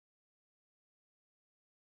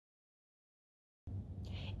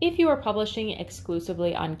If you are publishing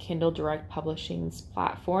exclusively on Kindle Direct Publishing's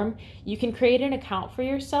platform, you can create an account for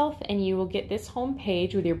yourself and you will get this home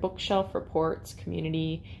page with your bookshelf reports,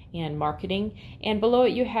 community, and marketing. And below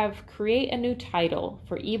it you have create a new title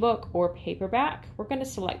for ebook or paperback. We're going to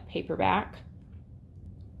select paperback.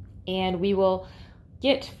 And we will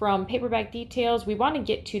get from paperback details, we want to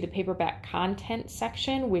get to the paperback content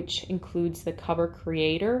section, which includes the cover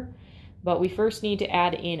creator. But we first need to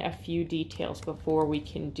add in a few details before we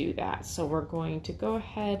can do that. So we're going to go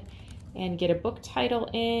ahead and get a book title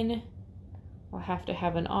in. We'll have to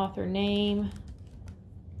have an author name.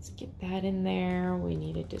 Let's get that in there. We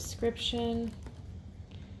need a description.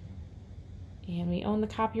 And we own the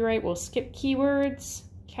copyright. We'll skip keywords.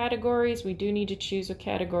 Categories, we do need to choose a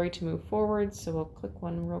category to move forward. So we'll click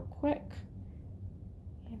one real quick.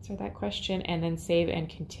 Answer that question and then save and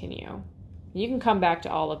continue. You can come back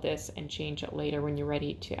to all of this and change it later when you're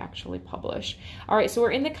ready to actually publish. All right, so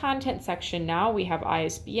we're in the content section now. We have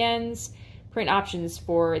ISBNs, print options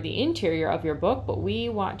for the interior of your book, but we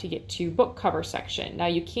want to get to book cover section. Now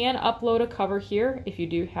you can upload a cover here if you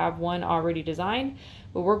do have one already designed,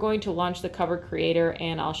 but we're going to launch the cover creator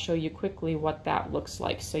and I'll show you quickly what that looks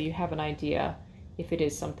like so you have an idea if it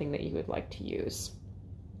is something that you would like to use.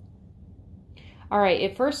 All right,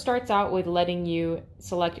 it first starts out with letting you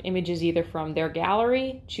select images either from their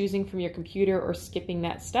gallery, choosing from your computer, or skipping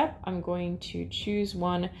that step. I'm going to choose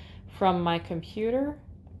one from my computer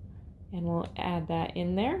and we'll add that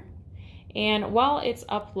in there. And while it's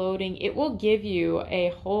uploading, it will give you a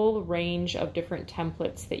whole range of different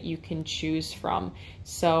templates that you can choose from.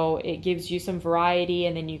 So it gives you some variety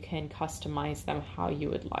and then you can customize them how you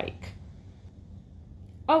would like.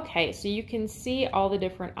 Okay, so you can see all the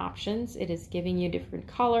different options. It is giving you different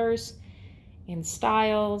colors and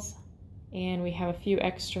styles, and we have a few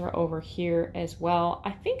extra over here as well.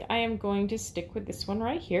 I think I am going to stick with this one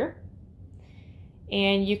right here.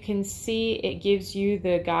 And you can see it gives you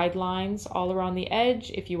the guidelines all around the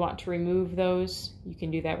edge. If you want to remove those, you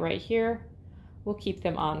can do that right here. We'll keep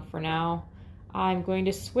them on for now. I'm going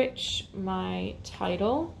to switch my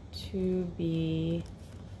title to be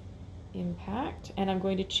Impact, and I'm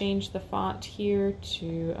going to change the font here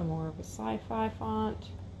to a more of a sci-fi font,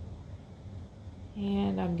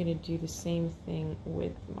 and I'm going to do the same thing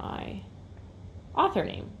with my author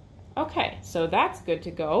name. Okay, so that's good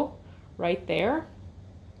to go right there.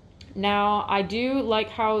 Now I do like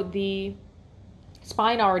how the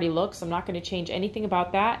spine already looks. I'm not going to change anything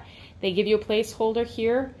about that. They give you a placeholder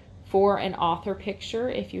here for an author picture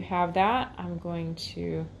if you have that. I'm going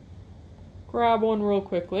to grab one real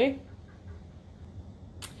quickly.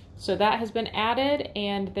 So that has been added,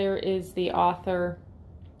 and there is the author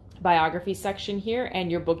biography section here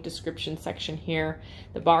and your book description section here.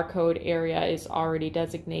 The barcode area is already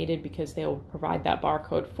designated because they will provide that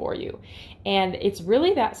barcode for you. And it's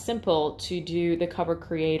really that simple to do the cover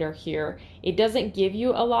creator here. It doesn't give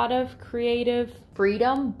you a lot of creative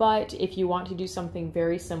freedom, but if you want to do something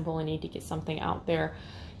very simple and need to get something out there,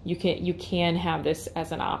 you can have this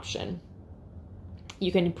as an option.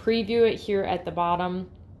 You can preview it here at the bottom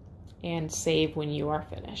and save when you are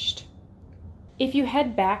finished. If you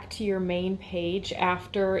head back to your main page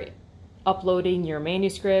after uploading your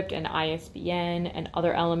manuscript and ISBN and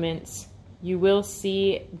other elements, you will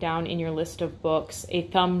see down in your list of books a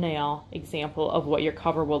thumbnail example of what your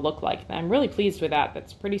cover will look like. And I'm really pleased with that.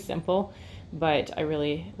 That's pretty simple, but I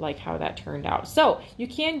really like how that turned out. So you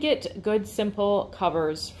can get good, simple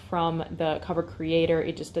covers from the cover creator.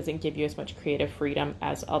 It just doesn't give you as much creative freedom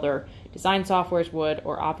as other design softwares would,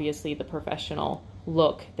 or obviously the professional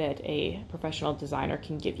look that a professional designer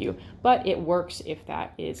can give you. But it works if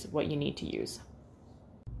that is what you need to use.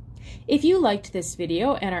 If you liked this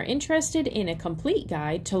video and are interested in a complete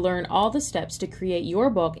guide to learn all the steps to create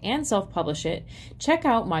your book and self-publish it, check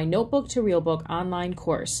out my Notebook to Real Book online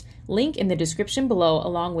course, link in the description below,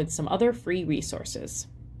 along with some other free resources.